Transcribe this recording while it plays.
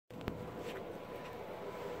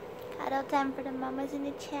Cuddle time for the mamas and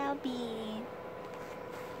the chubby.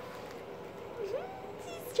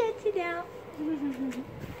 She's stretching out.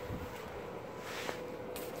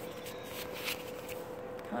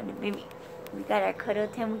 Hold on, baby. We got our cuddle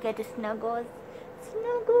time. We got the snuggles.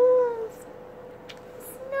 Snuggles.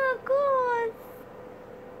 Snuggles.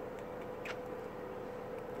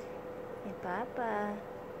 Hey, Papa.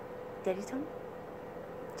 Daddy's home?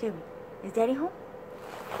 Joey, is Daddy home?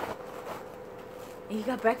 You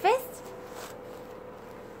got breakfast?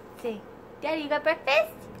 Say, Daddy, you got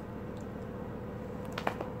breakfast?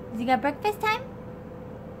 Has he got breakfast time?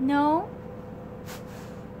 No?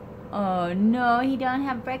 Oh no, he don't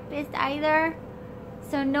have breakfast either?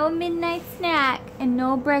 So no midnight snack and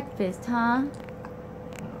no breakfast, huh?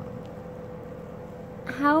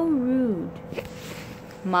 How rude.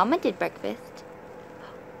 Mama did breakfast.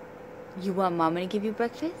 You want Mama to give you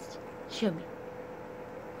breakfast? Show me.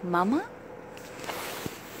 Mama?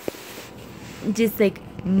 Just like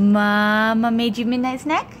Mama made you midnight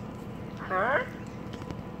snack? Huh?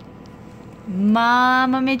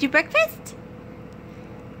 Mama made you breakfast?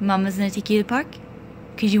 Mama's gonna take you to the park?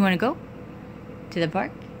 Cause you wanna go to the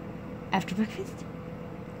park after breakfast?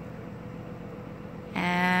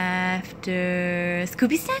 After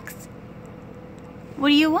Scooby snacks? What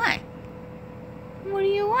do you want? What do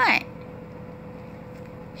you want?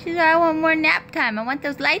 She said, I want more nap time. I want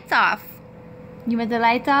those lights off. You want the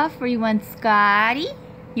lights off or you want Scotty?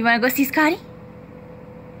 You want to go see Scotty?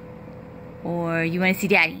 Or you want to see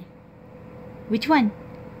Daddy? Which one?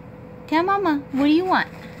 Tell Mama, what do you want?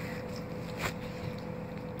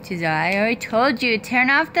 She said, I already told you, turn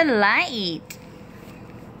off the light.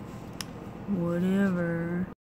 Whatever.